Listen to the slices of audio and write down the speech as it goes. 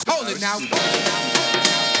it now.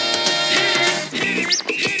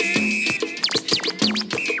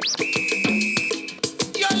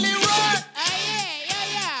 Yo, Leroy!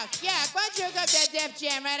 Yeah. Why don't you hook up that Def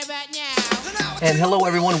Jam right about now? And hello,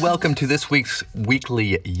 everyone. Welcome to this week's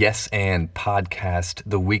weekly Yes and podcast,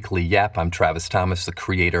 The Weekly Yap. I'm Travis Thomas, the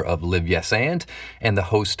creator of Live Yes and the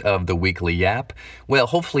host of The Weekly Yap. Well,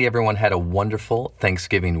 hopefully everyone had a wonderful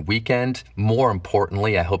Thanksgiving weekend. More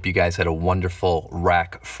importantly, I hope you guys had a wonderful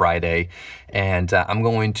Rack Friday. And I'm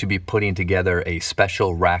going to be putting together a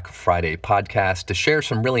special Rack Friday podcast to share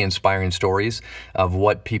some really inspiring stories of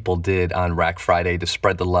what people did on Rack Friday to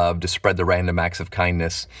spread the love, to spread the random acts of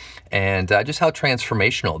kindness, and just how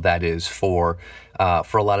transformational that is for a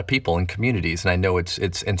lot of people and communities. And I know it's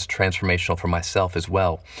transformational for myself as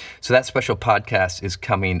well. So that special podcast is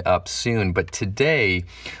coming up soon. But today,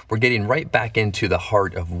 we're getting right back into the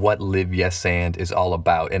heart of what Live Yes and is all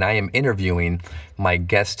about. And I am interviewing my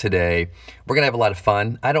guest today. We're going to have a lot of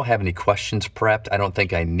fun. I don't have any questions prepped. I don't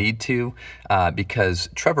think I need to because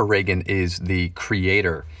Trevor Ragan is the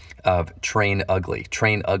creator of Train Ugly,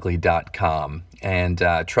 trainugly.com. And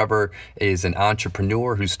Trevor is an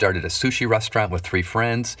entrepreneur who started a sushi restaurant with three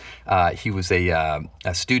friends. He was a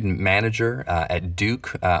student manager at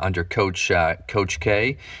Duke under Coach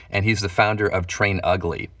K, and he's the founder of Train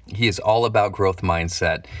Ugly. He is all about growth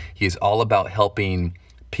mindset. He is all about helping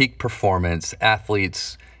peak performance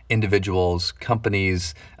athletes, individuals,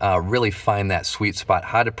 companies really find that sweet spot,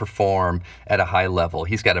 how to perform at a high level.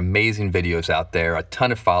 He's got amazing videos out there, a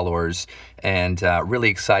ton of followers, and really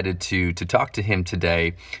excited to talk to him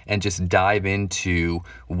today and just dive into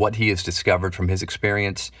what he has discovered from his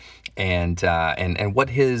experience and what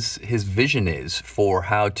his vision is for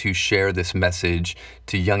how to share this message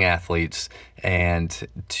to young athletes and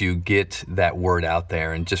to get that word out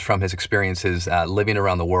there. And just from his experiences living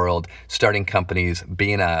around the world, starting companies,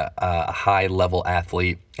 being a high-level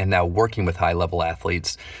athlete, and now working with high-level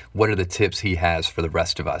athletes, what are the tips he has for the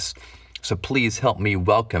rest of us? So please help me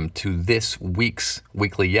welcome to this week's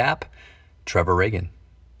Weekly Yap, Trevor Ragan.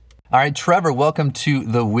 All right, Trevor, welcome to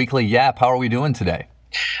the Weekly Yap. How are we doing today?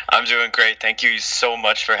 I'm doing great. Thank you so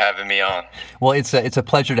much for having me on. Well, it's a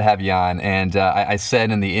pleasure to have you on. And I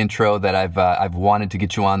said in the intro that I've wanted to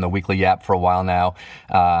get you on the Weekly Yap for a while now.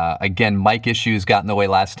 Again, mic issues got in the way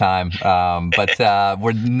last time, but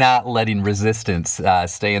we're not letting resistance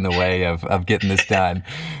stay in the way of getting this done.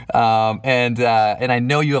 And I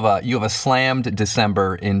know you have a slammed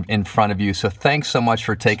December in front of you. So thanks so much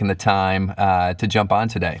for taking the time to jump on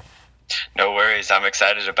today. No worries. I'm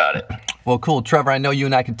excited about it. Well, cool. Trevor, I know you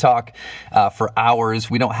and I could talk for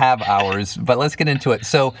hours. We don't have hours, but let's get into it.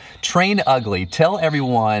 So Train Ugly, tell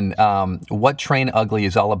everyone what Train Ugly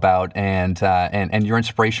is all about and your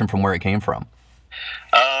inspiration from where it came from.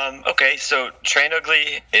 Okay, so Train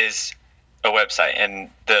Ugly is a website, and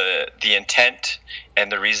the intent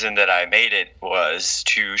and the reason that I made it was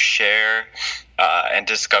to share and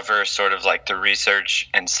discover sort of like the research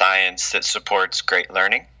and science that supports great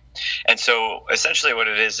learning. And so essentially what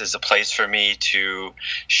it is a place for me to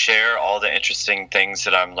share all the interesting things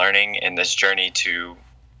that I'm learning in this journey to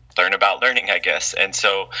learn about learning, I guess. And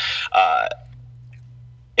so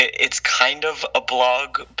it's kind of a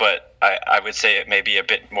blog, but I would say it may be a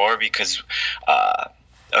bit more because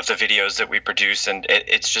of the videos that we produce. And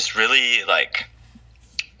it's just really like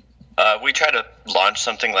we try to launch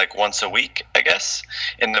something like once a week, I guess,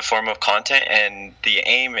 in the form of content. And the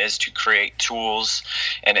aim is to create tools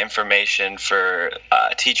and information for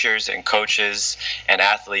teachers and coaches and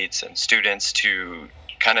athletes and students to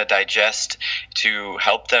kind of digest to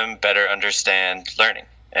help them better understand learning.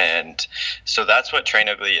 And so that's what Train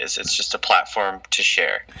Ugly is. It's just a platform to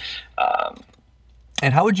share.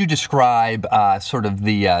 And how would you describe sort of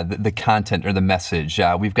the content or the message?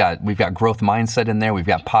 We've got growth mindset in there. We've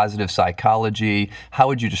got positive psychology. How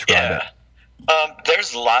would you describe it?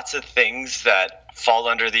 There's lots of things that fall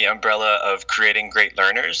under the umbrella of creating great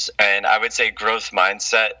learners, and I would say growth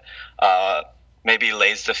mindset maybe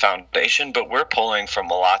lays the foundation. But we're pulling from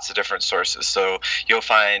lots of different sources, so you'll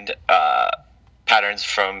find patterns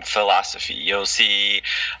from philosophy. You'll see.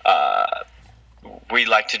 We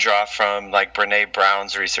like to draw from like Brene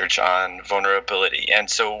Brown's research on vulnerability. And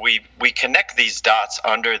so we connect these dots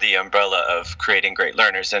under the umbrella of creating great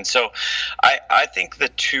learners. And so I think the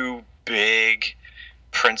two big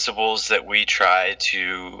principles that we try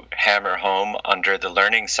to hammer home under the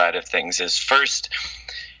learning side of things is first,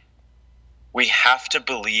 we have to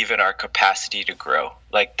believe in our capacity to grow.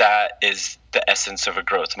 Like that is the essence of a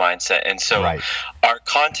growth mindset. And so our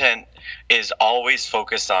content is always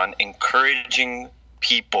focused on encouraging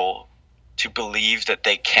people to believe that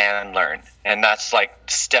they can learn. And that's like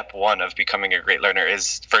step one of becoming a great learner,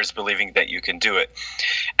 is first believing that you can do it.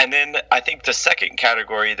 And then I think the second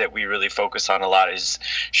category that we really focus on a lot is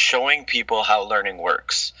showing people how learning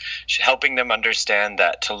works, helping them understand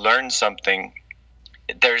that to learn something,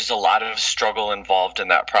 there's a lot of struggle involved in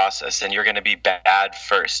that process, and you're going to be bad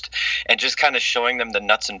first, and just kind of showing them the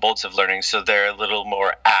nuts and bolts of learning so they're a little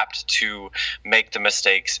more apt to make the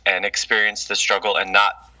mistakes and experience the struggle and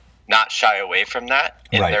not shy away from that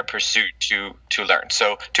in Right. their pursuit to learn.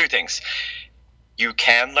 So 2 things: you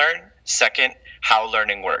can learn. Second, how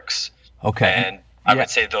learning works. Okay. And I would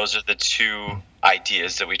say those are the 2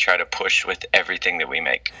 ideas that we try to push with everything that we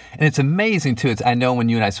make. And it's amazing too. I know when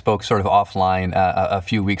you and I spoke sort of offline a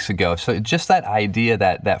few weeks ago. So just that idea,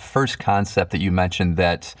 that first concept that you mentioned,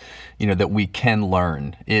 that that we can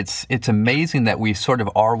learn. It's amazing that we sort of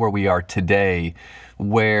are where we are today,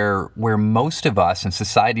 where most of us and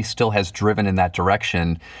society still has driven in that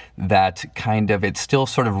direction. That kind of, it still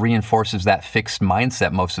sort of reinforces that fixed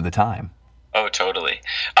mindset most of the time. Oh, totally.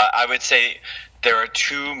 I would say there are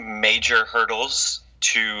 2 major hurdles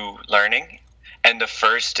to learning. And the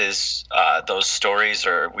first is those stories,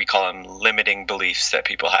 or we call them limiting beliefs that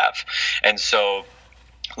people have. And so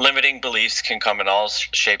limiting beliefs can come in all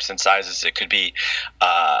shapes and sizes. It could be,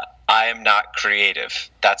 I am not creative.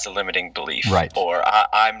 That's a limiting belief. Right. Or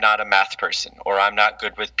I'm not a math person, or I'm not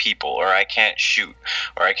good with people, or I can't shoot,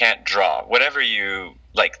 or I can't draw. Whatever you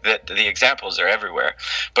like, the examples are everywhere.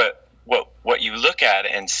 But what you look at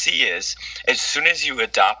and see is, as soon as you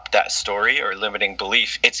adopt that story or limiting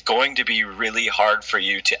belief, it's going to be really hard for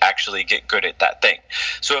you to actually get good at that thing.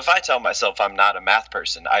 So if I tell myself I'm not a math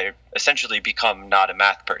person, I essentially become not a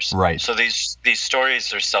math person. Right. So these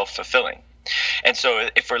stories are self-fulfilling. And so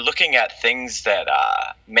if we're looking at things that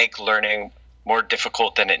make learning more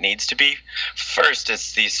difficult than it needs to be, first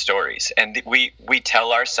it's these stories. And we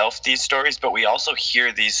tell ourselves these stories, but we also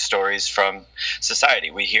hear these stories from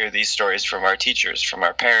society. We hear these stories from our teachers, from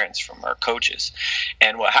our parents, from our coaches.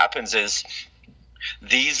 And what happens is,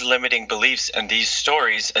 these limiting beliefs and these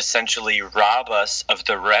stories essentially rob us of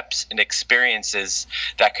the reps and experiences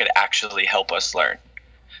that could actually help us learn.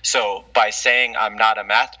 So by saying I'm not a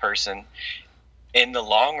math person, in the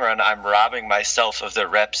long run, I'm robbing myself of the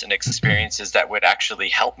reps and experiences that would actually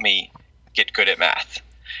help me get good at math.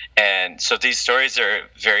 And so these stories are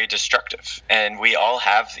very destructive, and we all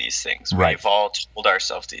have these things. Right. We've all told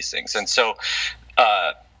ourselves these things. And so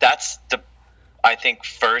that's I think,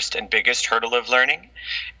 first and biggest hurdle of learning.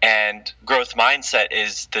 And growth mindset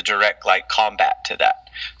is the direct combat to that.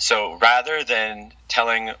 So rather than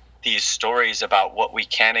telling these stories about what we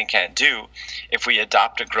can and can't do, if we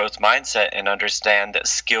adopt a growth mindset and understand that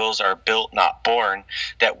skills are built, not born,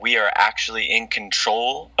 that we are actually in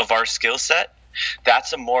control of our skill set,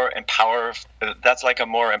 that's a more empowering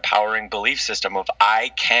belief system of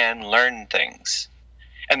I can learn things.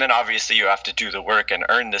 And then obviously you have to do the work and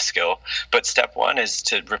earn the skill. But step one is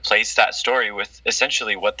to replace that story with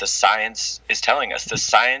essentially what the science is telling us. The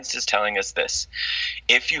science is telling us this: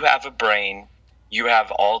 if you have a brain, you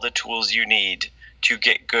have all the tools you need to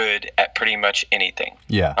get good at pretty much anything.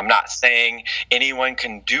 Yeah. I'm not saying anyone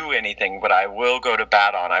can do anything, but I will go to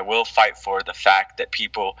bat on, I will fight for the fact that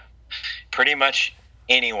pretty much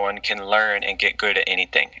anyone can learn and get good at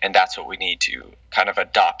anything. And that's what we need to kind of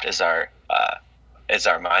adopt as our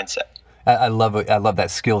mindset. I love it. I love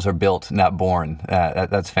that skills are built, not born.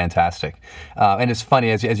 That's fantastic. And it's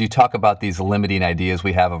funny as you talk about these limiting ideas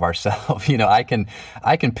we have of ourselves. I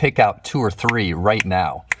can pick out 2 or 3 right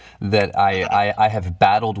now that I have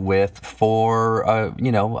battled with for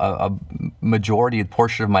a majority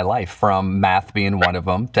portion of my life, from math being one of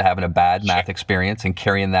them, to having a bad math experience and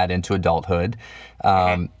carrying that into adulthood.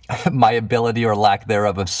 My ability or lack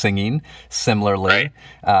thereof of singing, similarly.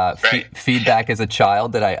 Feedback as a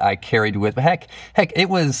child that I carried with. Heck, it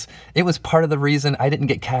was part of the reason I didn't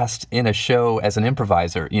get cast in a show as an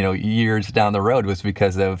improviser, years down the road, was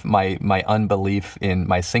because of my unbelief in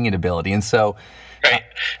my singing ability. And so, right.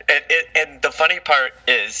 And the funny part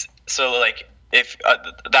is, if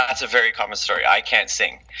that's a very common story. I can't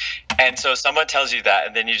sing. And so someone tells you that,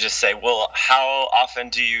 and then you just say, well, how often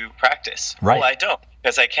do you practice? Right. Well, I don't,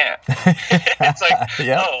 because I can't. It's like,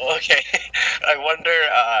 Yeah. Oh, okay. I wonder,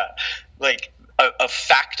 a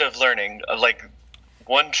fact of learning,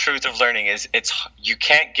 one truth of learning is you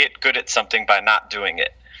can't get good at something by not doing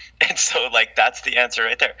it. And so that's the answer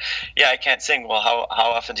right there. Yeah, I can't sing. Well, how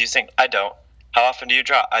often do you sing? I don't. How often do you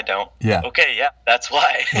draw? I don't. Yeah. Okay, yeah, that's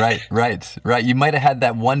why. Right. You might have had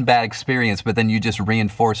that one bad experience, but then you just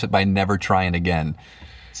reinforce it by never trying again.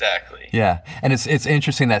 Exactly. Yeah, and it's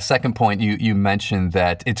interesting that second point you mentioned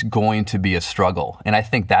that it's going to be a struggle, and I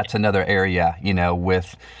think that's another area,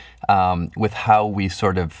 with how we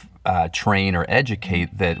sort of train or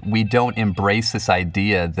educate, that we don't embrace this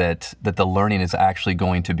idea that the learning is actually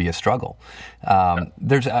going to be a struggle.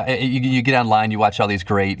 There's you get online, you watch all these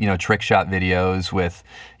great trick shot videos with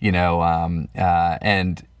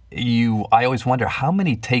and I always wonder how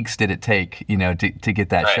many takes did it take, to get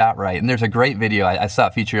that shot right. And there's a great video I saw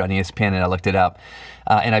it featured on ESPN, and I looked it up,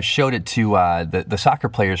 and I've showed it to the soccer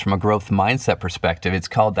players from a growth mindset perspective. It's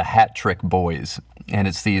called the Hat Trick Boys, and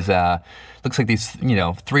it's these looks like these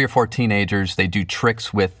 3 or 4 teenagers. They do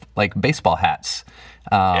tricks with like baseball hats.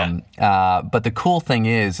 But the cool thing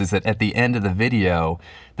is that at the end of the video,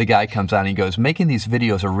 the guy comes on and he goes, "Making these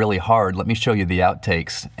videos are really hard. Let me show you the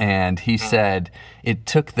outtakes." And he said it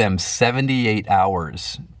took them 78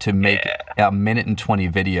 hours to make a 1:20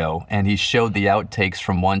 video. And he showed the outtakes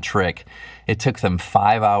from one trick. It took them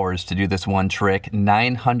 5 hours to do this one trick,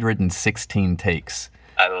 916 takes.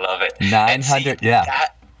 I love it. 900,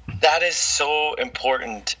 That is so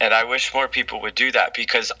important, and I wish more people would do that,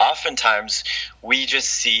 because oftentimes we just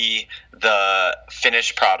see the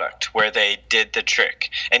finished product where they did the trick,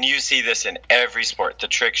 and you see this in every sport, the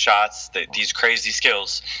trick shots, these crazy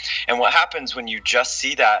skills. And what happens when you just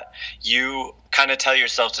see that, you kind of tell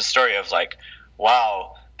yourself the story of like,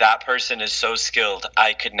 wow, that person is so skilled,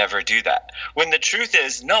 I could never do that. When the truth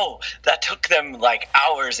is, no, that took them like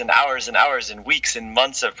hours and hours and hours and weeks and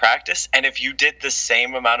months of practice. And if you did the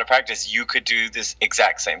same amount of practice, you could do this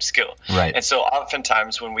exact same skill. Right. And so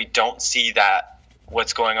oftentimes when we don't see that,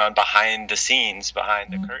 what's going on behind the scenes,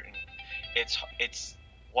 behind the curtain, it's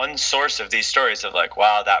one source of these stories of like,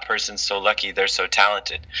 wow, that person's so lucky, they're so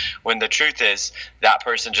talented. When the truth is, that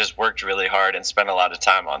person just worked really hard and spent a lot of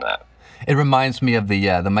time on that. It reminds me of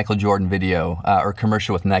the Michael Jordan video or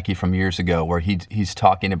commercial with Nike from years ago, where he's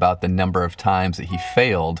talking about the number of times that he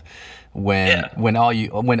failed when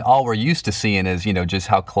all we're used to seeing is just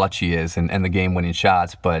how clutch he is and the game-winning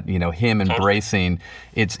shots, but him embracing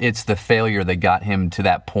it's the failure that got him to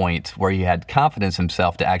that point where he had confidence in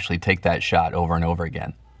himself to actually take that shot over and over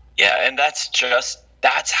again. Yeah, and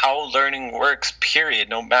that's how learning works, period,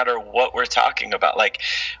 no matter what we're talking about. Like,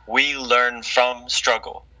 we learn from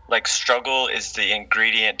struggle. Like, struggle is the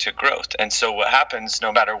ingredient to growth. And so what happens,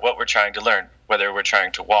 no matter what we're trying to learn, whether we're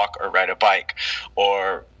trying to walk or ride a bike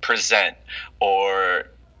or present or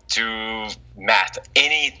do math,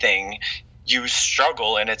 anything, you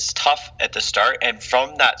struggle, and it's tough at the start. And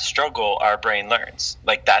from that struggle, our brain learns.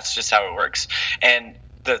 Like, that's just how it works. And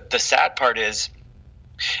the sad part is,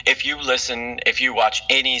 if you watch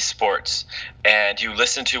any sports and you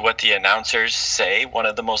listen to what the announcers say, one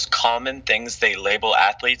of the most common things they label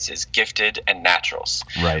athletes is gifted and naturals.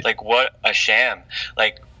 Right. Like, what a sham.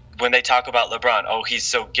 Like, when they talk about LeBron, oh, he's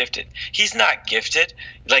so gifted. He's not gifted.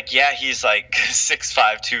 Like, yeah, he's like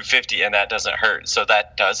 6'5", 250, and that doesn't hurt. So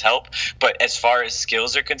that does help. But as far as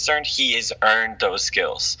skills are concerned, he has earned those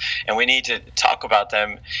skills. And we need to talk about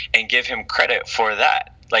them and give him credit for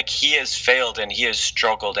that. Like, he has failed and he has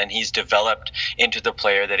struggled and he's developed into the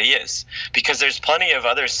player that he is. Because there's plenty of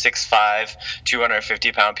other 6'5",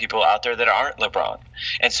 250-pound people out there that aren't LeBron.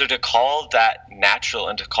 And so to call that natural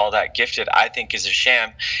and to call that gifted, I think is a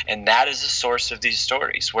sham. And that is the source of these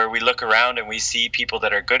stories, where we look around and we see people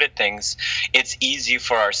that are good at things. It's easy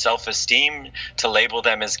for our self-esteem to label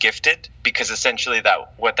them as gifted, because essentially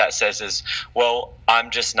what that says is, well, I'm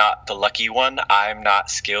just not the lucky one. I'm not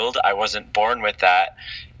skilled. I wasn't born with that.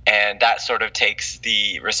 And that sort of takes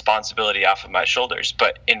the responsibility off of my shoulders.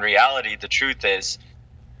 But in reality, the truth is,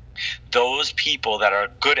 those people that are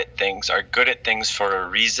good at things for a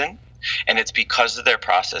reason. And it's because of their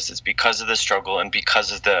process. It's because of the struggle and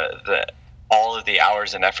because of the all of the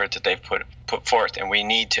hours and effort that they've put forth. And we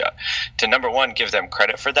need to number one, give them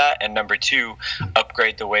credit for that, and number two,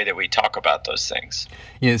 upgrade the way that we talk about those things.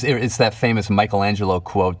 It's that famous Michelangelo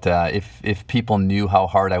quote, if people knew how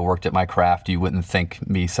hard I worked at my craft, you wouldn't think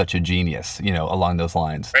me such a genius, along those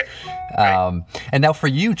lines. Right. And now for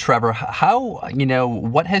you, Trevor, how,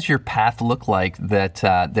 what has your path looked like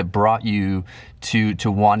that brought you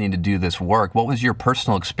to wanting to do this work? What was your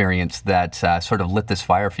personal experience that sort of lit this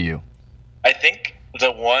fire for you? I think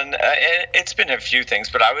the one, it's been a few things,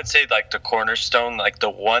 but I would say like the cornerstone, like the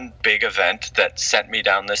one big event that sent me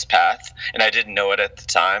down this path, and I didn't know it at the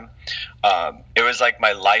time. It was like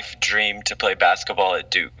my life dream to play basketball at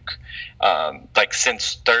Duke. Like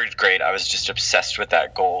since third grade, I was just obsessed with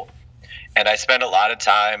that goal. And I spent a lot of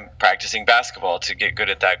time practicing basketball to get good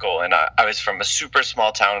at that goal. And I was from a super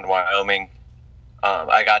small town in Wyoming.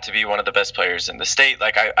 I got to be one of the best players in the state.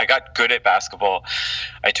 Like I got good at basketball.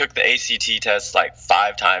 I took the ACT test like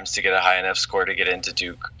 5 times to get a high enough score to get into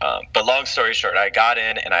Duke. But long story short, I got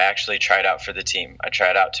in and I actually tried out for the team. I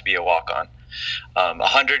tried out to be a walk-on.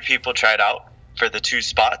 100 people tried out for the 2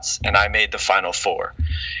 spots, and I made the final 4.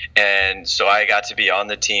 And so I got to be on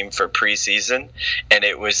the team for preseason, and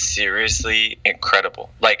it was seriously incredible.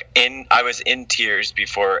 Like I was in tears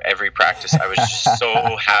before every practice. I was just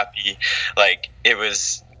so happy. Like it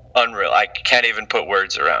was unreal. I can't even put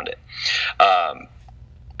words around it.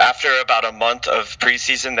 After about a month of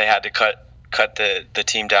preseason, they had to cut the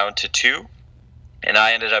team down to 2. And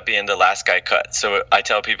I ended up being the last guy cut. So I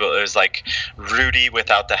tell people it was like Rudy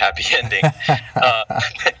without the happy ending.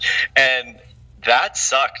 And that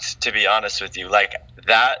sucked, to be honest with you. Like,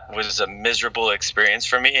 that was a miserable experience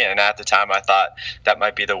for me. And at the time, I thought that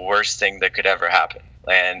might be the worst thing that could ever happen.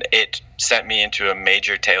 And it sent me into a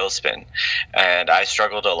major tailspin. And I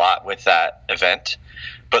struggled a lot with that event.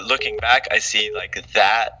 But looking back, I see like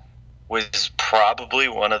that was probably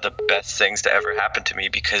one of the best things to ever happen to me,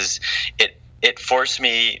 because it forced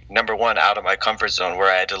me, number one, out of my comfort zone,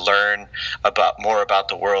 where I had to learn more about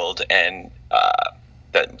the world, and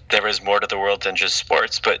that there was more to the world than just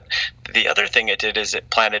sports. But the other thing it did is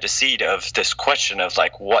it planted a seed of this question of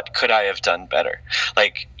like, what could I have done better?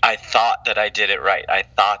 Like, I thought that I did it right. I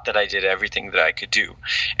thought that I did everything that I could do.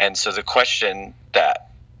 And so the question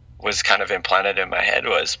that was kind of implanted in my head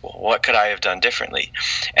was, well, what could I have done differently?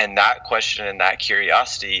 And that question and that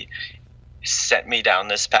curiosity set me down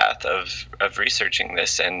this path of researching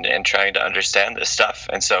this and trying to understand this stuff.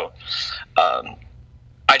 And so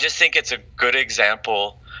I just think it's a good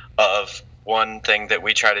example of one thing that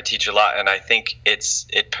we try to teach a lot, and I think it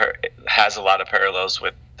has a lot of parallels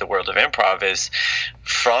with the world of improv, is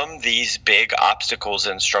from these big obstacles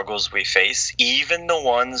and struggles we face, even the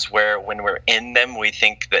ones where when we're in them we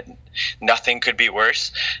think that nothing could be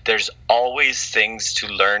worse, there's always things to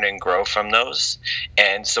learn and grow from those.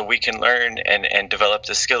 And so we can learn and develop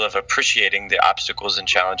the skill of appreciating the obstacles and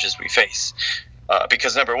challenges we face,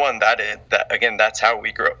 because number one, that's how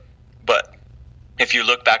we grow. But if you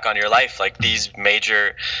look back on your life, like these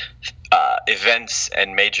major events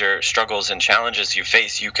and major struggles and challenges you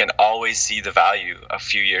face, you can always see the value a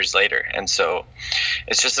few years later. And so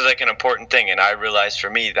it's just like an important thing. And I realized for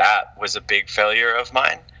me that was a big failure of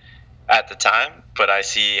mine at the time, but I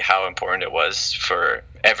see how important it was for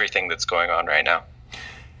everything that's going on right now.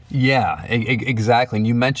 Yeah, exactly. And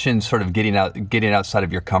you mentioned sort of getting outside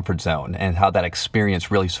of your comfort zone, and how that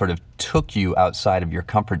experience really sort of took you outside of your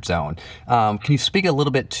comfort zone. Can you speak a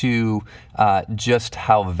little bit to just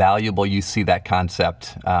how valuable you see that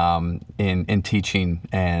concept in teaching,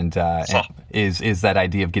 and is that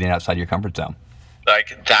idea of getting outside your comfort zone?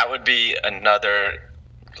 Like, that would be another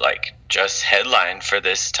like just headline for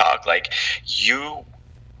this talk. Like,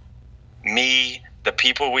 me, the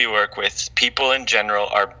people we work with, people in general,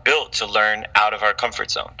 are built to learn out of our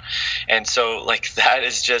comfort zone. And so like that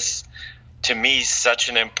is just, to me, such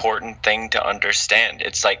an important thing to understand.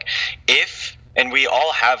 It's like, and we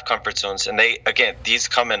all have comfort zones, and these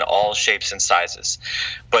come in all shapes and sizes.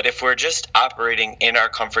 But if we're just operating in our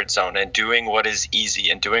comfort zone and doing what is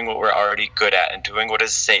easy and doing what we're already good at and doing what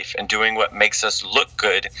is safe and doing what makes us look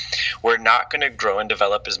good, we're not going to grow and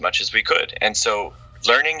develop as much as we could. And so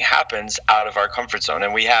learning happens out of our comfort zone.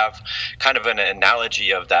 And we have kind of an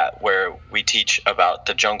analogy of that where we teach about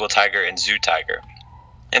the jungle tiger and zoo tiger.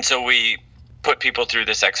 And so we put people through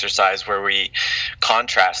this exercise where we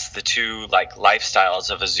contrast the two like lifestyles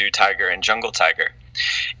of a zoo tiger and jungle tiger.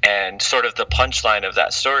 And sort of the punchline of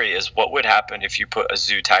that story is, what would happen if you put a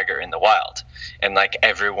zoo tiger in the wild? And like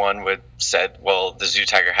everyone would said, well, the zoo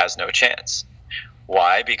tiger has no chance.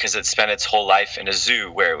 Why? Because it spent its whole life in a zoo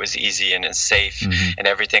where it was easy and safe, mm-hmm. and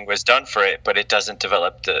everything was done for it, but it doesn't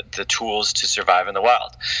develop the tools to survive in the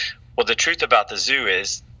wild. Well, the truth about the zoo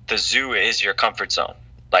is your comfort zone.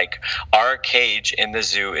 Like, our cage in the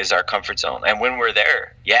zoo is our comfort zone. And when we're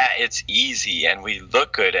there, yeah, it's easy and we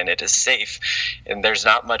look good and it is safe and there's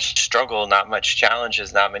not much struggle, not much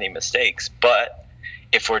challenges, not many mistakes. But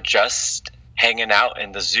if we're just hanging out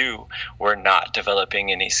in the zoo, we're not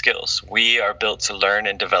developing any skills. We are built to learn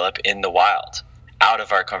and develop in the wild, out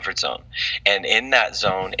of our comfort zone. And in that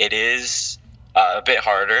zone, it is a bit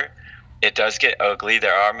harder. It does get ugly.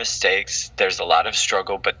 There are mistakes. There's a lot of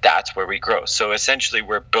struggle, but that's where we grow. So essentially,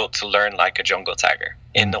 we're built to learn like a jungle tiger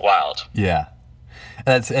in the wild. Yeah.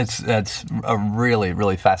 That's a really,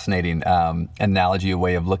 really fascinating analogy, a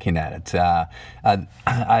way of looking at it.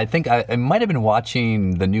 I think I might have been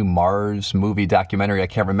watching the new Mars movie documentary. I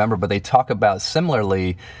can't remember, but they talk about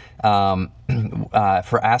similarly for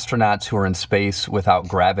astronauts who are in space without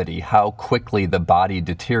gravity, how quickly the body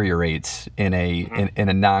deteriorates in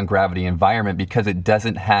a non-gravity environment because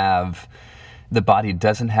the body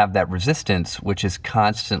doesn't have that resistance, which is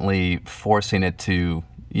constantly forcing it to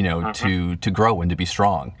to grow and to be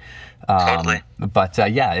strong. Totally. But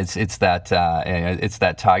it's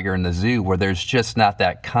that tiger in the zoo where there's just not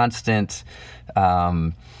that constant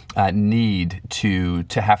need to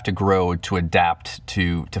have to grow, to adapt,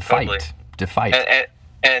 to fight, Totally. to fight.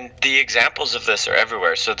 And the examples of this are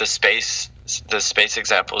everywhere. So the space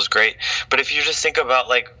example is great. But if you just think about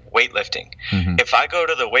like weightlifting, if I go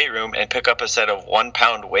to the weight room and pick up a set of 1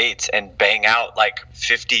 pound weights and bang out like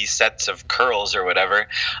 50 sets of curls or whatever,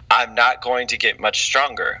 I'm not going to get much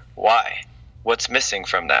stronger. Why? What's missing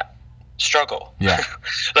from that? Struggle. Yeah.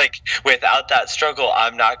 Like without that struggle,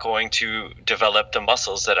 I'm not going to develop the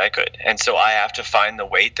muscles that I could. And so I have to find the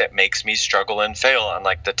weight that makes me struggle and fail on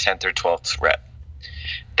like the 10th or 12th rep.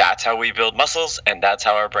 That's how we build muscles, and that's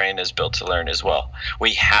how our brain is built to learn as well.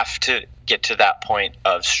 We have to get to that point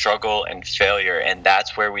of struggle and failure, and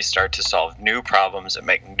that's where we start to solve new problems and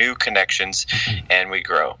make new connections, and we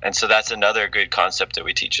grow. And so that's another good concept that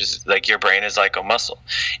we teach is like your brain is like a muscle.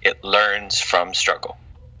 It learns from struggle.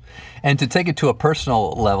 And to take it to a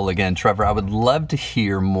personal level again, Trevor, I would love to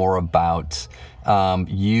hear more about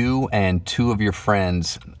you and two of your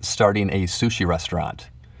friends starting a sushi restaurant.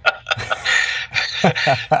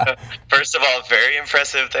 First of all, very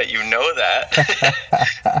impressive that you know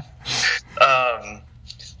that.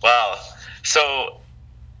 Wow. So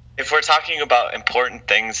if we're talking about important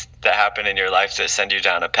things that happen in your life that send you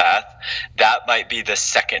down a path, that might be the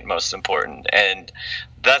second most important. And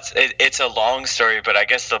it's a long story, but I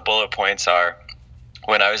guess the bullet points are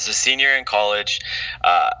when I was a senior in college,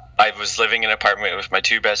 I was living in an apartment with my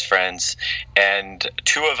two best friends, and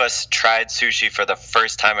two of us tried sushi for the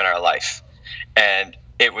first time in our life. And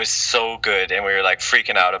it was so good, and we were like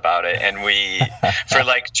freaking out about it. And we, for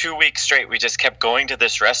like 2 weeks straight, we just kept going to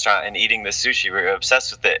this restaurant and eating the sushi. We were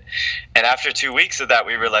obsessed with it. And after 2 weeks of that,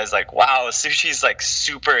 we realized like, wow, sushi is like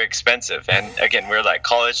super expensive. And again, we're like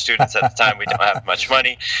college students at the time. We don't have much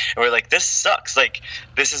money. And we're like, this sucks. Like,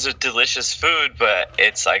 this is a delicious food, but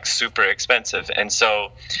it's like super expensive. And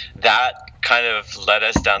so that kind of led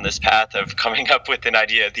us down this path of coming up with an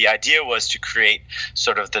idea. The idea was to create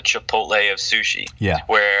sort of the Chipotle of sushi,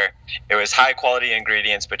 where it was high quality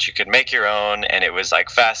ingredients, but you could make your own, and it was like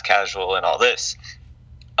fast casual and all this.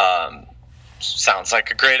 Sounds like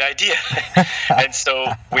a great idea. And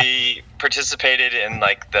so we participated in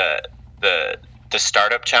like the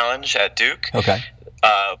startup challenge at Duke. Okay.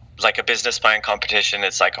 Like a business plan competition.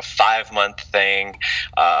 It's like a 5-month thing.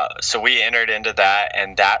 So we entered into that,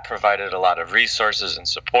 and that provided a lot of resources and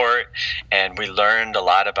support. And we learned a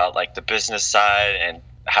lot about like the business side and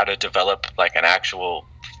how to develop like an actual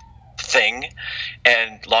thing.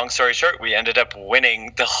 And long story short, we ended up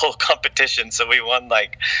winning the whole competition. So we won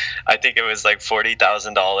like, I think it was like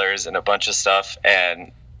 $40,000 and a bunch of stuff.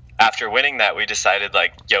 And after winning that, we decided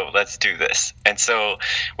like, yo, let's do this. And so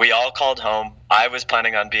we all called home. I was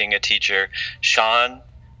planning on being a teacher. Sean,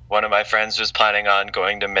 one of my friends, was planning on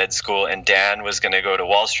going to med school, and Dan was going to go to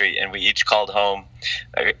Wall Street. And we each called home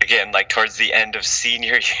again, like towards the end of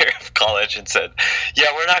senior year of college, and said,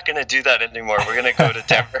 yeah, we're not going to do that anymore. We're going to go to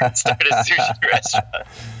Denver and start a sushi restaurant.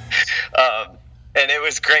 And it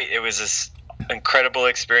was great. It was this incredible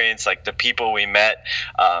experience. Like the people we met,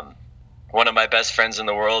 one of my best friends in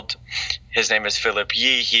the world, his name is Philip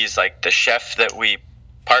Yee. He's like the chef that we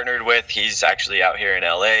partnered with. He's actually out here in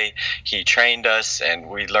LA. He trained us, and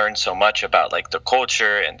we learned so much about like the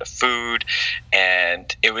culture and the food.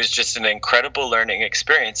 And it was just an incredible learning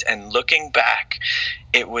experience. And looking back,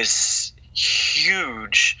 it was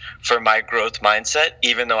huge for my growth mindset,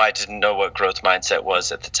 even though I didn't know what growth mindset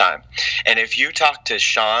was at the time. And if you talk to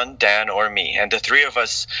Sean, Dan, or me, and the three of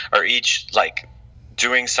us are each like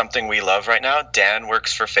doing something we love right now. Dan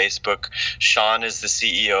works for Facebook. Sean is the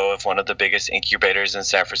CEO of one of the biggest incubators in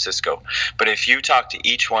San Francisco. But if you talk to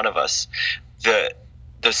each one of us, the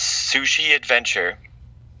sushi adventure,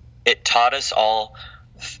 it taught us all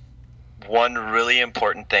one really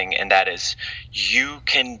important thing, and that is you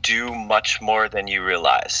can do much more than you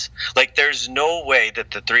realize. Like there's no way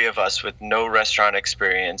that the three of us with no restaurant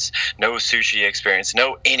experience, no sushi experience,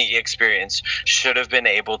 no any experience should have been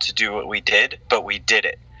able to do what we did, but we did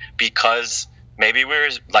it because maybe we were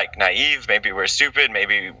like naive, maybe we're stupid,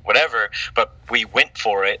 maybe whatever, but we went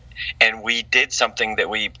for it and we did something that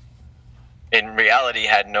we in reality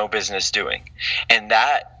had no business doing. And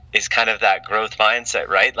that is kind of that growth mindset,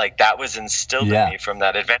 right? Like that was instilled in me from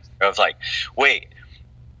that adventure of like, wait,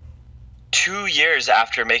 2 years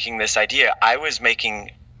after making this idea, I was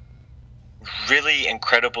making really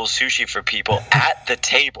incredible sushi for people at the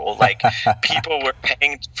table. Like people were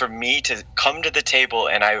paying for me to come to the table,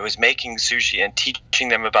 and I was making sushi and teaching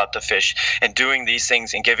them about the fish and doing these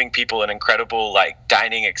things and giving people an incredible like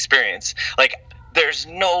dining experience. Like there's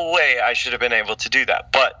no way I should have been able to do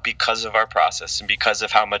that, but because of our process and because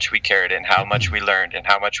of how much we cared and how much we learned and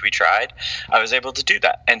how much we tried, I was able to do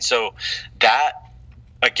that. And so that,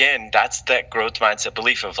 again, that's that growth mindset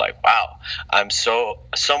belief of like, wow, I'm so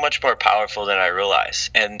much more powerful than I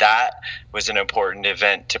realize. And that was an important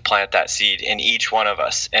event to plant that seed in each one of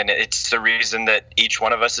us. And it's the reason that each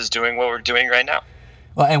one of us is doing what we're doing right now.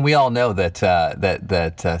 Well, and we all know that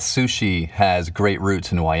sushi has great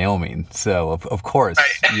roots in Wyoming. So of course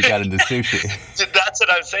you got into sushi. That's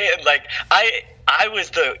what I'm saying. Like I was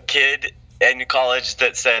the kid in college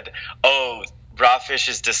that said, "Oh, raw fish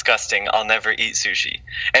is disgusting. I'll never eat sushi."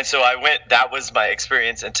 And so that was my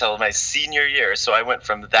experience until my senior year. So I went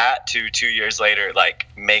from that to 2 years later, like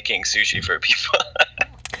making sushi for people.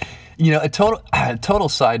 A total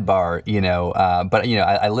sidebar, but,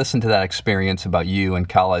 I listened to that experience about you in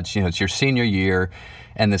college. It's your senior year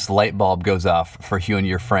and this light bulb goes off for you and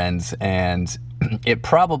your friends. And it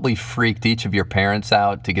probably freaked each of your parents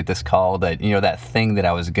out to get this call that, that thing that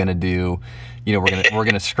I was going to do, we're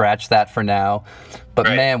going to scratch that for now. But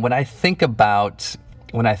right. Man, when I think about,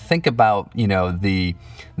 the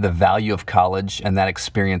value of college and that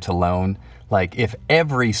experience alone, like if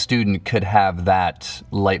every student could have that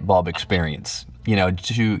light bulb experience,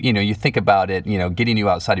 you think about it, getting you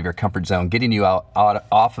outside of your comfort zone, getting you out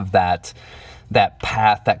off of that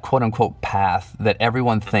path, that quote unquote path that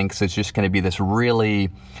everyone thinks is just going to be this really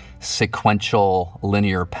sequential,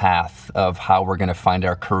 linear path of how we're going to find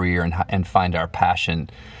our career and find our passion.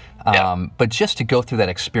 Yeah. But just to go through that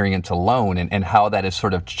experience alone and how that has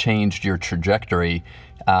sort of changed your trajectory,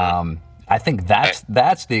 I think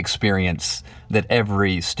that's the experience that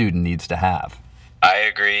every student needs to have. I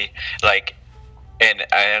agree. And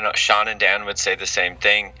I know Sean and Dan would say the same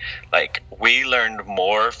thing. Like, we learned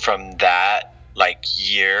more from that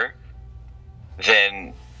year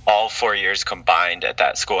than all 4 years combined at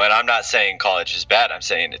that school. And I'm not saying college is bad. I'm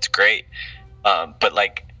saying it's great. But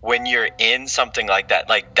when you're in something like that,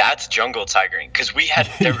 that's jungle tigering, because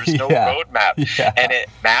there was no roadmap, and it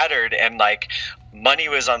mattered, and money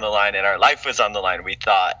was on the line and our life was on the line, we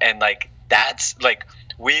thought. And that's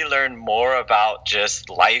we learned more about just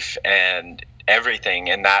life and everything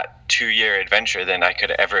in that 2-year adventure than I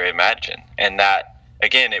could ever imagine. And that,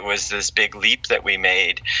 again, it was this big leap that we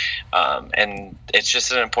made. And it's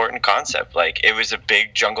just an important concept. It was a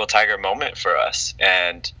big jungle tiger moment for us.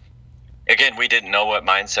 And again, we didn't know what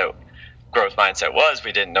growth mindset was.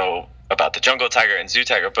 We didn't know about the jungle tiger and zoo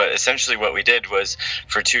tiger, but essentially what we did was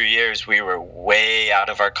for 2 years, we were way out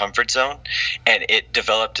of our comfort zone, and it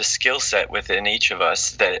developed a skill set within each of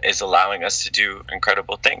us that is allowing us to do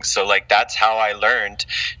incredible things. So that's how I learned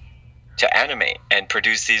to animate and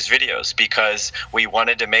produce these videos, because we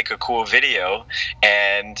wanted to make a cool video,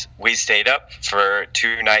 and we stayed up for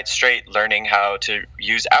 2 nights straight learning how to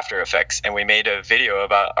use After Effects, and we made a video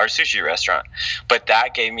about our sushi restaurant. But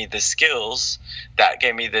that gave me the skills, that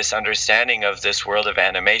gave me this understanding of this world of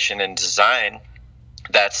animation and design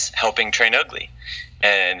that's helping Train Ugly.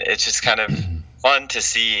 And it's just kind of fun to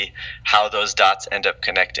see how those dots end up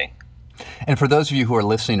connecting. And for those of you who are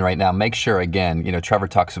listening right now, make sure, again, Trevor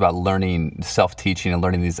talks about learning, self-teaching and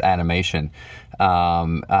learning these animation.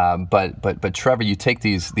 But Trevor, you take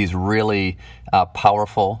these really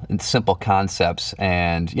powerful and simple concepts,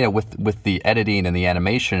 and with the editing and the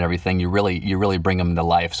animation and everything, you really bring them to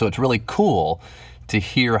life. So it's really cool to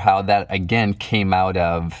hear how that again came out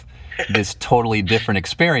of this totally different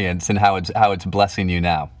experience and how it's blessing you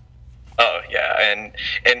now. Oh yeah,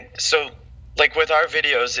 and so. With our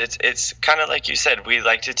videos, it's kind of like you said, we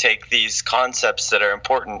like to take these concepts that are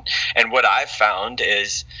important. And what I've found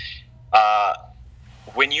is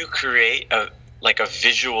when you create a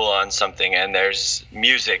visual on something, and there's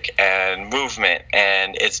music and movement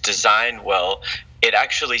and it's designed well, it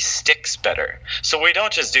actually sticks better. So we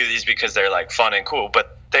don't just do these because they're fun and cool,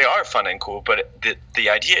 but they are fun and cool. But the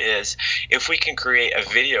idea is, if we can create a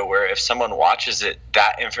video where if someone watches it,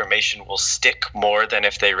 that information will stick more than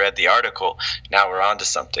if they read the article, now we're onto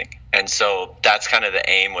something. And so that's kind of the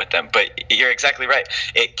aim with them. But you're exactly right.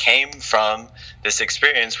 It came from this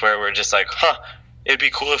experience where we're just like, it'd be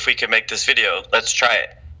cool if we could make this video. Let's try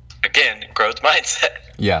it. Again, growth mindset.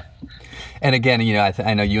 Yeah. And again,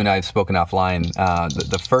 I know you and I have spoken offline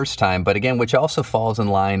the first time, but again, which also falls in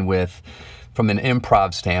line with, from an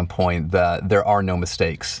improv standpoint, there are no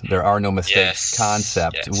mistakes. There are no mistakes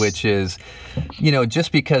concept, which is,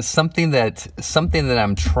 just because something that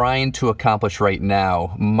I'm trying to accomplish right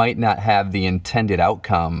now might not have the intended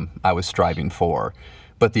outcome I was striving for.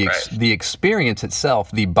 But the experience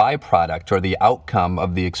itself, the byproduct or the outcome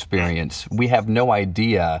of the experience, we have no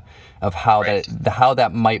idea of how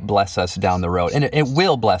that might bless us down the road. And it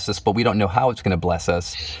will bless us, but we don't know how it's going to bless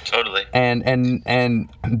us. Totally. And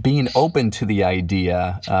being open to the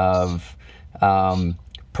idea of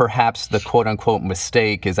perhaps the quote unquote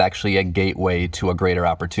mistake is actually a gateway to a greater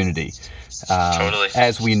opportunity. Totally.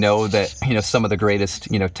 As we know that, some of the greatest,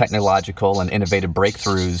 technological and innovative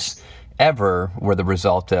breakthroughs ever were the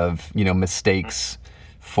result of, mistakes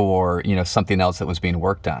for, something else that was being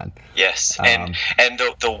worked on. Yes. And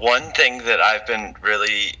the one thing that I've been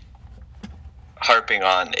really harping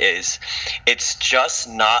on is it's just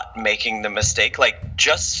not making the mistake. Like,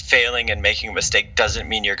 just failing and making a mistake doesn't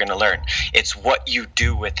mean you're going to learn. It's what you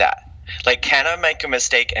do with that. Like, can I make a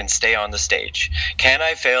mistake and stay on the stage? Can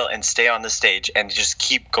I fail and stay on the stage and just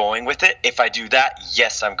keep going with it? If I do that,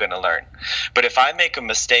 yes, I'm going to learn. But if I make a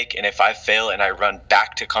mistake and if I fail and I run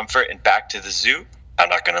back to comfort and back to the zoo, I'm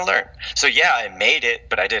not going to learn. So yeah, I made it,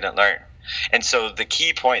 but I didn't learn. And so the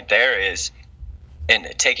key point there is, and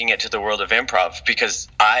taking it to the world of improv, because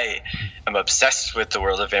I am obsessed with the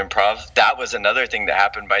world of improv. That was another thing that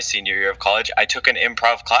happened my senior year of college. I took an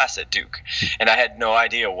improv class at Duke, and I had no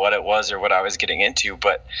idea what it was or what I was getting into,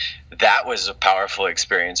 but that was a powerful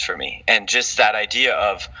experience for me. And just that idea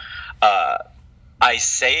of I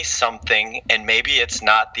say something, and maybe it's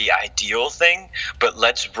not the ideal thing, but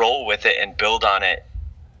let's roll with it and build on it.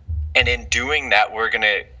 And in doing that, we're going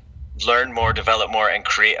to learn more, develop more, and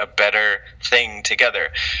create a better thing together.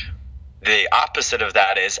 The opposite of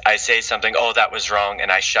that is I say something, that was wrong, and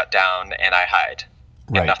I shut down and I hide,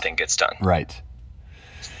 and nothing gets done. Right.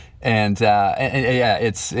 And yeah,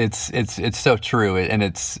 it's so true. And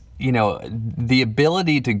it's, the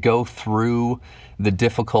ability to go through the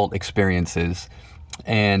difficult experiences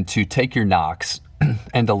and to take your knocks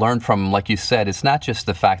and to learn from, like you said, it's not just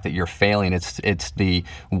the fact that you're failing. It's the,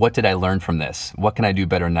 what did I learn from this? What can I do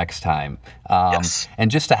better next time?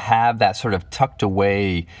 And just to have that sort of tucked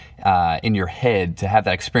away in your head, to have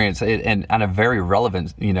that experience, and on a very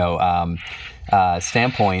relevant,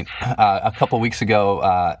 standpoint. A couple weeks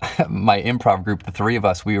ago, my improv group, the three of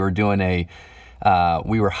us, we were doing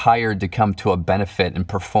we were hired to come to a benefit and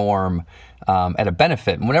perform at a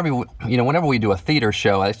benefit. And whenever we do a theater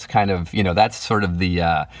show, it's kind of, that's sort of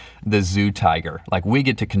the zoo tiger. Like, we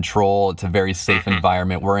get to control. It's a very safe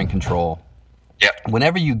environment. We're in control. Yep.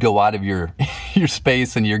 Whenever you go out of your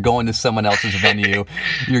space and you're going to someone else's venue,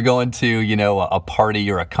 you're going to, a party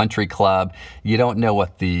or a country club, you don't know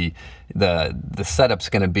what the setup's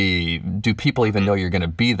going to be. Do people even know you're going to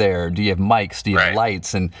be there? Do you have mics? Do you have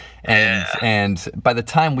lights? And by the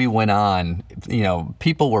time we went on,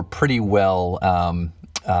 people were pretty well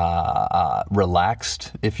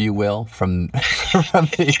relaxed, if you will, from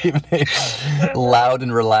the evening, loud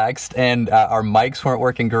and relaxed, and our mics weren't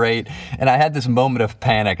working great. And I had this moment of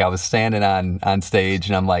panic. I was standing on stage,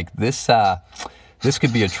 and I'm like, this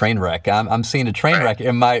could be a train wreck. I'm seeing a train wreck,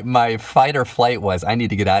 and my fight or flight was, I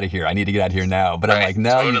need to get out of here. I need to get out of here now. But I'm like,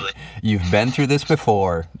 no, totally. You've been through this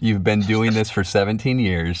before. You've been doing this for 17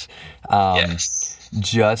 years.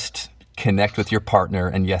 Just connect with your partner,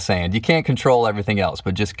 and and you can't control everything else,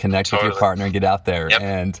 but just connect with your partner and get out there. Yep.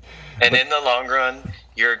 And in the long run,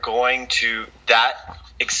 you're going to, that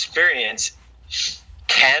experience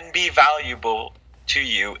can be valuable to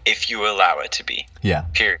you if you allow it to be. Yeah.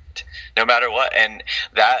 Period. No matter what. And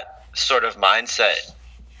that sort of mindset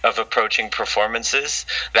of approaching performances,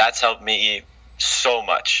 that's helped me so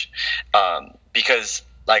much. Because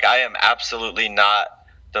I am absolutely not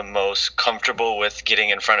the most comfortable with getting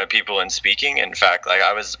in front of people and speaking. In fact,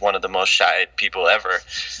 I was one of the most shy people ever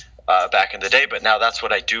back in the day, but now that's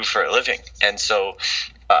what I do for a living. And so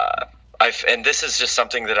and this is just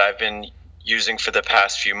something that I've been using for the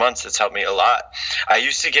past few months that's helped me a lot. I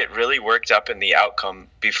used to get really worked up in the outcome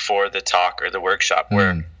before the talk or the workshop,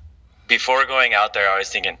 where before going out there, I was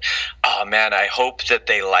thinking, oh man, I hope that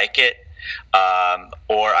they like it.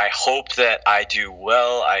 Or I hope that I do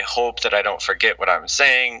well. I hope that I don't forget what I'm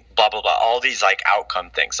saying, blah, blah, blah. All these outcome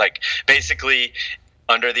things,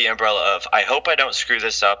 under the umbrella of, I hope I don't screw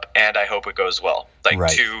this up and I hope it goes well.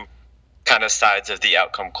 Two kind of sides of the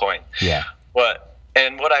outcome coin. Yeah.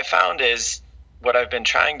 What I found is what I've been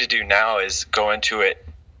trying to do now is go into it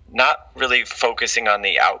not really focusing on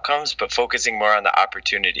the outcomes, but focusing more on the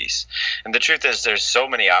opportunities. And the truth is there's so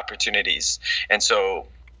many opportunities. And so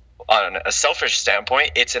on a selfish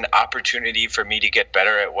standpoint, it's an opportunity for me to get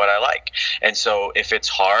better at what I like. And so if it's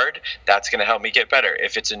hard, that's going to help me get better.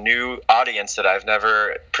 If it's a new audience that I've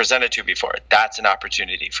never presented to before, that's an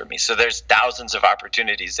opportunity for me. So there's thousands of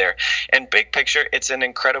opportunities there. And big picture, it's an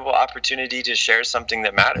incredible opportunity to share something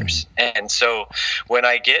that matters. And so when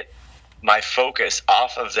I get my focus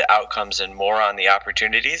off of the outcomes and more on the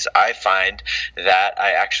opportunities, I find that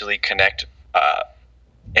I actually connect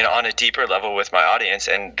and on a deeper level with my audience,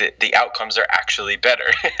 and the outcomes are actually better.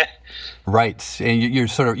 Right, and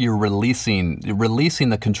you're releasing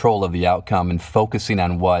the control of the outcome and focusing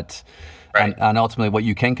on what, right. on ultimately what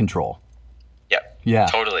you can control. Yep. Yeah.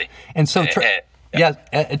 Totally. And so,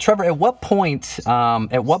 Trevor, at what point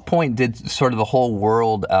did sort of the whole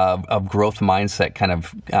world of growth mindset kind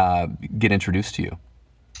of get introduced to you?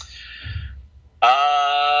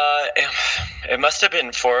 It must have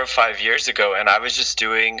been 4 or 5 years ago, and I was just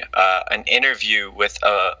doing an interview with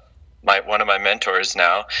one of my mentors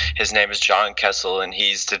now. His name is John Kessel, and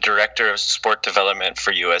he's the director of sport development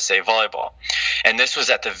for USA Volleyball. And this was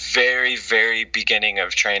at the very, very beginning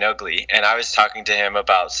of Train Ugly, and I was talking to him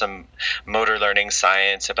about some motor learning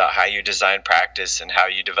science, about how you design practice and how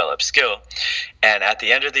you develop skill. And at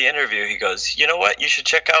the end of the interview, he goes, "You know what? You should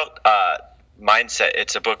check out Mindset.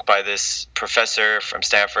 It's a book by this professor from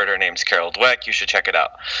Stanford. Her name's Carol Dweck. You should check it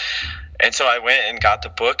out." And so I went and got the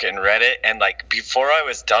book and read it. And like before I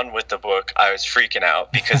was done with the book, I was freaking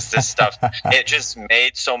out because this stuff, it just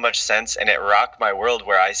made so much sense, and it rocked my world,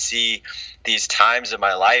 where I see these times in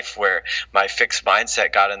my life where my fixed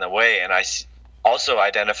mindset got in the way. And I also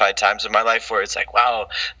identified times in my life where it's like, wow,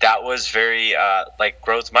 that was very like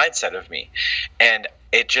growth mindset of me. And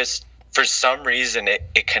it just, for some reason,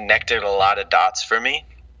 it connected a lot of dots for me.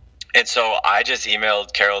 And so I just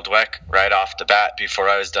emailed Carol Dweck right off the bat before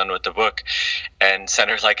I was done with the book and sent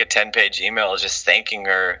her like a 10-page email just thanking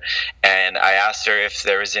her. And I asked her if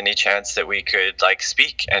there was any chance that we could like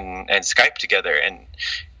speak and Skype together. And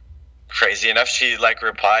crazy enough, she like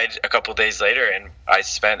replied a couple days later, and I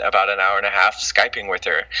spent about an hour and a half Skyping with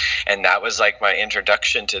her. And that was like my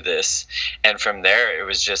introduction to this. And from there, it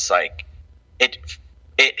was just like,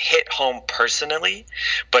 it hit home personally,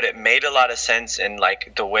 but it made a lot of sense in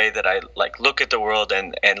like the way that I like look at the world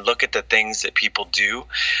and look at the things that people do.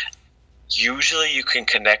 Usually you can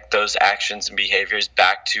connect those actions and behaviors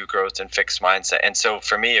back to growth and fixed mindset. And so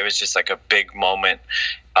for me, it was just like a big moment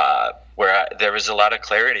where there was a lot of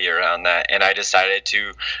clarity around that. And I decided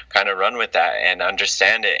to kind of run with that and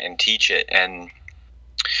understand it and teach it. And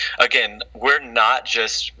again, we're not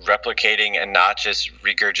just replicating and not just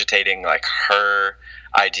regurgitating like her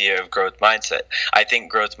idea of growth mindset. I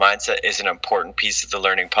think growth mindset is an important piece of the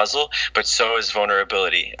learning puzzle, but so is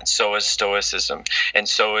vulnerability, and so is stoicism, and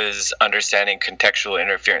so is understanding contextual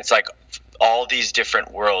interference. Like all these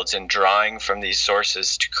different worlds, and drawing from these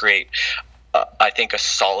sources to create I think a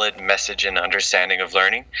solid message and understanding of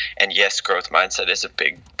learning. And yes, growth mindset is a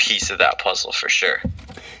big piece of that puzzle for sure.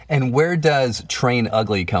 And where does Train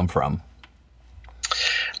Ugly come from?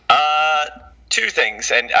 Two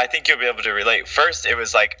things, and I think you'll be able to relate. First, it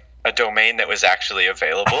was like a domain that was actually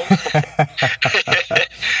available,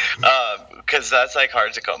 because that's like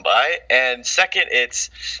hard to come by. And second, it's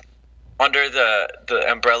under the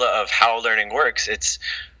umbrella of how learning works.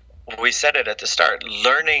 We said it at the start,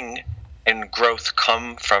 learning and growth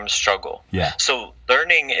come from struggle. Yeah. So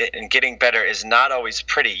learning and getting better is not always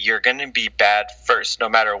pretty. You're going to be bad first, no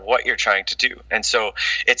matter what you're trying to do. And so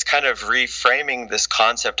it's kind of reframing this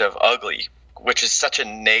concept of ugly, which is such a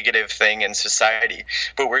negative thing in society.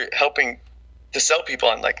 But we're helping to sell people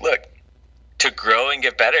on like, look, to grow and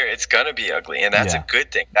get better, it's going to be ugly. And that's a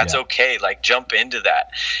good thing. That's okay. Like jump into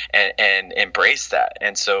that and embrace that.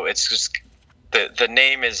 And so it's just, the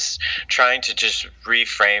name is trying to just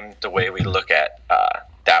reframe the way we look at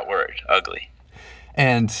that word, ugly.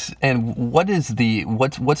 And what's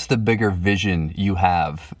the bigger vision you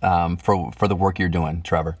have for the work you're doing,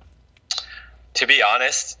 Trevor? To be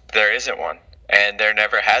honest, there isn't one, and there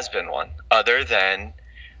never has been one, other than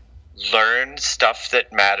learn stuff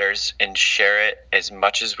that matters and share it as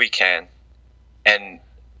much as we can. And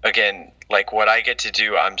again, like what I get to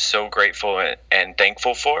do, I'm so grateful and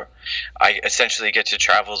thankful for. I essentially get to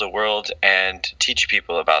travel the world and teach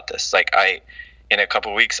people about this. Like in a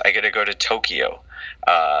couple weeks, I get to go to Tokyo.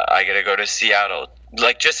 I get to go to Seattle.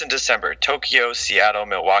 Like just in December, Tokyo, Seattle,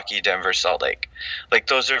 Milwaukee, Denver, Salt Lake. Like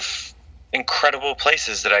those are incredible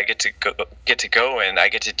places that I get to go and I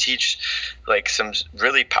get to teach like some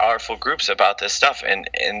really powerful groups about this stuff, and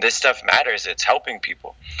this stuff matters. It's helping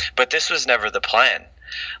people. But this was never the plan.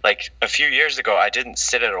 Like a few years ago, I didn't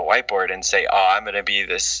sit at a whiteboard and say, "Oh, I'm going to be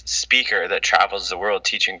this speaker that travels the world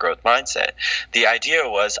teaching growth mindset." The idea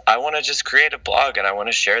was, I want to just create a blog and I want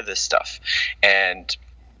to share this stuff. And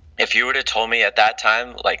if you would have told me at that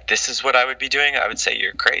time, like, this is what I would be doing, I would say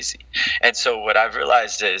you're crazy. And so what I've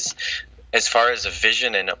realized is, as far as a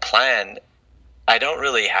vision and a plan, I don't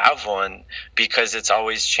really have one because it's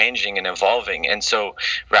always changing and evolving. And so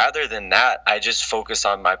rather than that, I just focus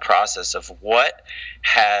on my process of what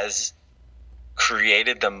has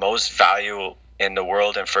created the most value in the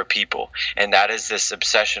world and for people. And that is this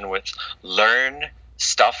obsession with learn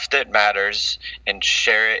stuff that matters and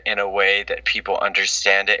share it in a way that people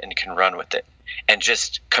understand it and can run with it. And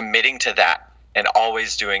just committing to that and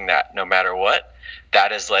always doing that no matter what,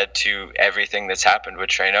 that has led to everything that's happened with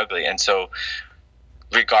Train Ugly. And so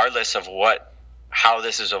regardless of how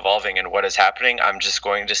this is evolving and what is happening, I'm just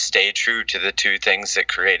going to stay true to the two things that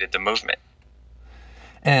created the movement.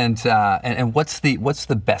 And what's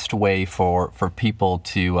the best way for people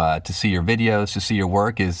to see your videos, to see your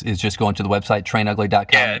work? Is just going to the website trainugly.com?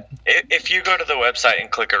 Yeah, if you go to the website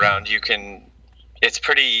and click around, it's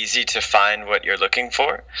pretty easy to find what you're looking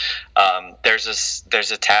for.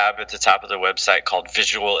 There's a tab at the top of the website called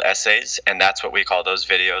Visual Essays, and that's what we call those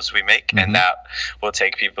videos we make. Mm-hmm. And that will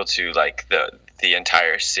take people to like the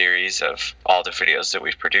entire series of all the videos that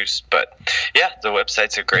we've produced. But yeah, the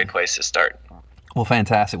website's a great place to start. Well,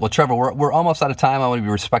 fantastic. Well, Trevor, we're almost out of time. I want to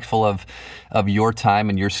be respectful of your time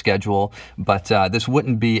and your schedule, but this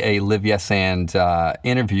wouldn't be a Live Yes And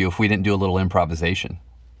interview if we didn't do a little improvisation.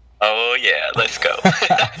 Oh yeah, let's go.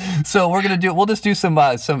 So we'll just do some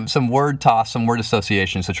word toss, some word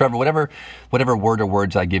association. So Trevor, whatever word or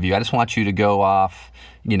words I give you, I just want you to go off,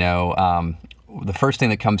 the first thing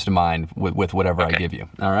that comes to mind with whatever I give you.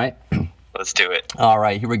 All right? Let's do it. All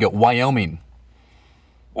right, here we go. Wyoming.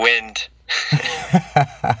 Wind.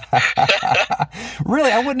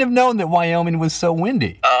 Really? I wouldn't have known that Wyoming was so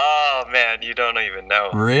windy. Oh man, you don't even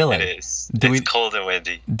know. Really? It is. It's cold and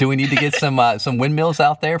windy. Do we need to get some windmills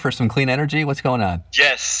out there for some clean energy? What's going on?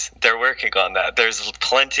 Yes, they're working on that. There's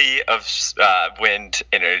plenty of wind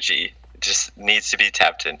energy. It just needs to be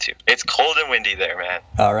tapped into. It's cold and windy there, man.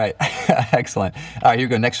 All right. Excellent. All right, here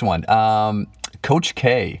we go. Next one. Coach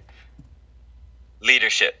K.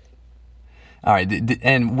 Leadership. All right,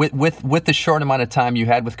 and with the short amount of time you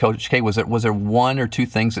had with Coach K, was there one or two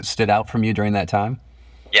things that stood out from you during that time?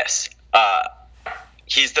 Yes.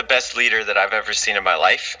 He's the best leader that I've ever seen in my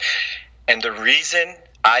life. And the reason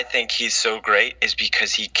I think he's so great is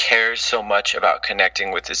because he cares so much about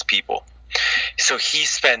connecting with his people. So he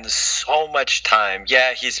spends so much time.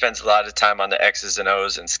 Yeah, he spends a lot of time on the X's and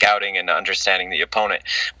O's and scouting and understanding the opponent.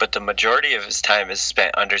 But the majority of his time is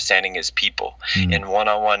spent understanding his people in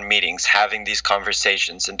one-on-one meetings, having these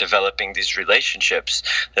conversations and developing these relationships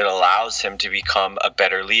that allows him to become a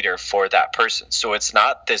better leader for that person. So it's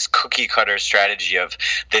not this cookie cutter strategy of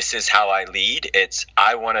this is how I lead. It's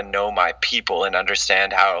I want to know my people and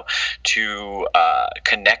understand how to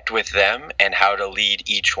connect with them and how to lead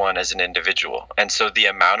each one as an individual. And so the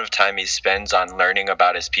amount of time he spends on learning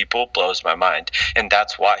about his people blows my mind. And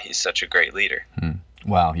that's why he's such a great leader.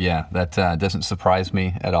 Wow. Yeah, that doesn't surprise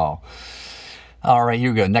me at all. All right,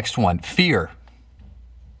 here we go. Next one. Fear.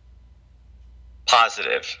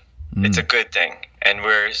 Positive. It's a good thing. And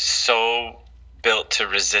we're so built to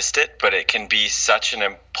resist it, but it can be such an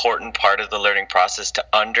important part of the learning process to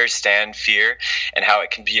understand fear and how it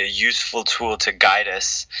can be a useful tool to guide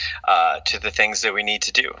us to the things that we need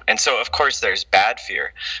to do. And so, of course, there's bad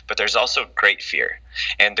fear, but there's also great fear.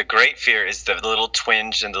 And the great fear is the little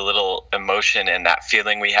twinge and the little emotion and that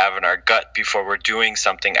feeling we have in our gut before we're doing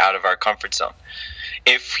something out of our comfort zone.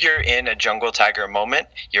 If you're in a jungle tiger moment,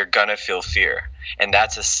 you're gonna feel fear. And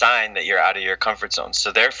that's a sign that you're out of your comfort zone.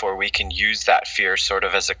 So therefore, we can use that fear sort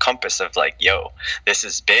of as a compass of like, yo, this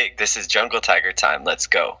is big. This is jungle tiger time. Let's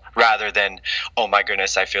go. Rather than, oh my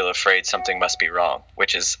goodness, I feel afraid. Something must be wrong,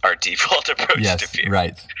 which is our default approach to fear. Yes,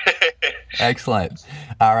 right. Excellent.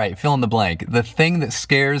 All right, fill in the blank. The thing that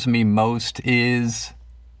scares me most is?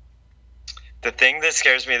 The thing that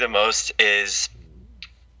scares me the most is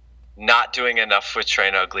not doing enough with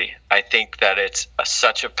Train Ugly. I think that it's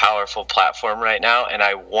such a powerful platform right now, and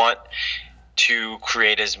I want to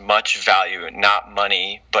create as much value, not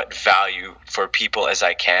money, but value for people as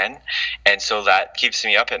I can. And so that keeps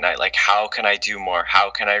me up at night. Like, how can I do more? How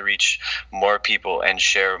can I reach more people and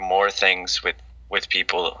share more things with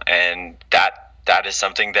people? And that that is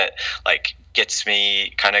something that like gets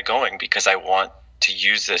me kind of going, because I want to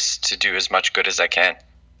use this to do as much good as I can.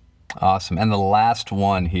 Awesome. And the last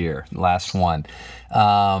one here, the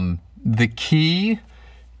key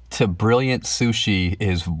to brilliant sushi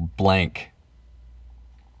is blank.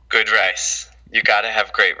 Good rice. You got to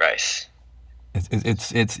have great rice.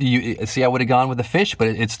 It's you see, I would have gone with the fish, but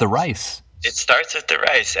it's the rice. It starts with the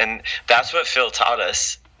rice, and that's what Phil taught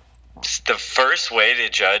us. The first way to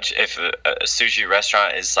judge if a sushi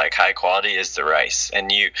restaurant is like high quality is the rice. And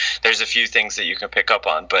there's a few things that you can pick up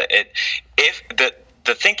on, but if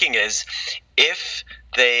the thinking is, if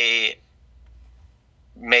they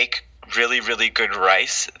make really, really good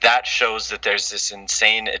rice, that shows that there's this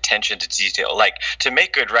insane attention to detail. Like, to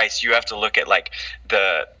make good rice, you have to look at like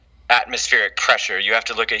the atmospheric pressure, you have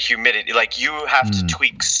to look at humidity, like you have to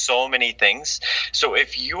tweak so many things. So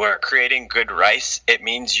if you are creating good rice, it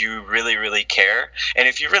means you really, really care. And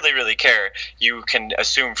if you really, really care, you can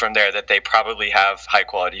assume from there that they probably have high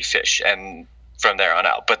quality fish, and from there on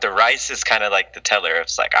out. But the rice is kind of like the teller.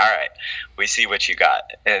 It's like, all right, we see what you got.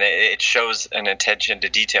 And it shows an attention to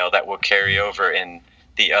detail that will carry over in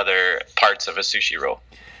the other parts of a sushi roll.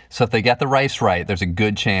 So if they get the rice right, there's a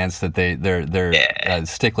good chance that they're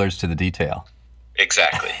sticklers to the detail.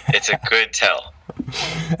 Exactly. It's a good tell.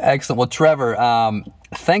 Excellent. Well, Trevor,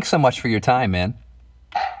 thanks so much for your time, man.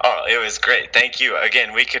 Oh, it was great. Thank you.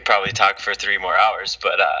 Again, we could probably talk for 3 more hours,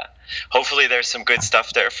 but hopefully there's some good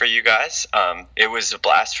stuff there for you guys. It was a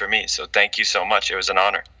blast for me, so thank you so much. It was an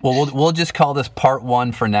honor. Well, we'll just call this part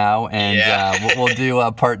 1 for now, and we'll do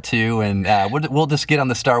part 2, and we'll just get on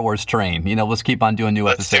the Star Wars train. Let's keep on doing new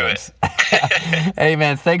episodes. Let's do it. Hey,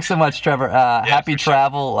 man, thanks so much, Trevor. Happy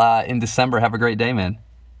travel in December. Have a great day, man.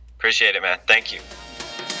 Appreciate it, man. Thank you.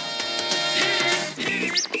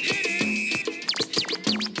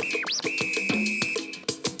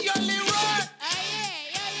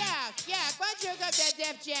 Yeah, why don't you hook up that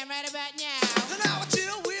Def Jam right about now? And now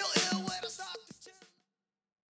until we'll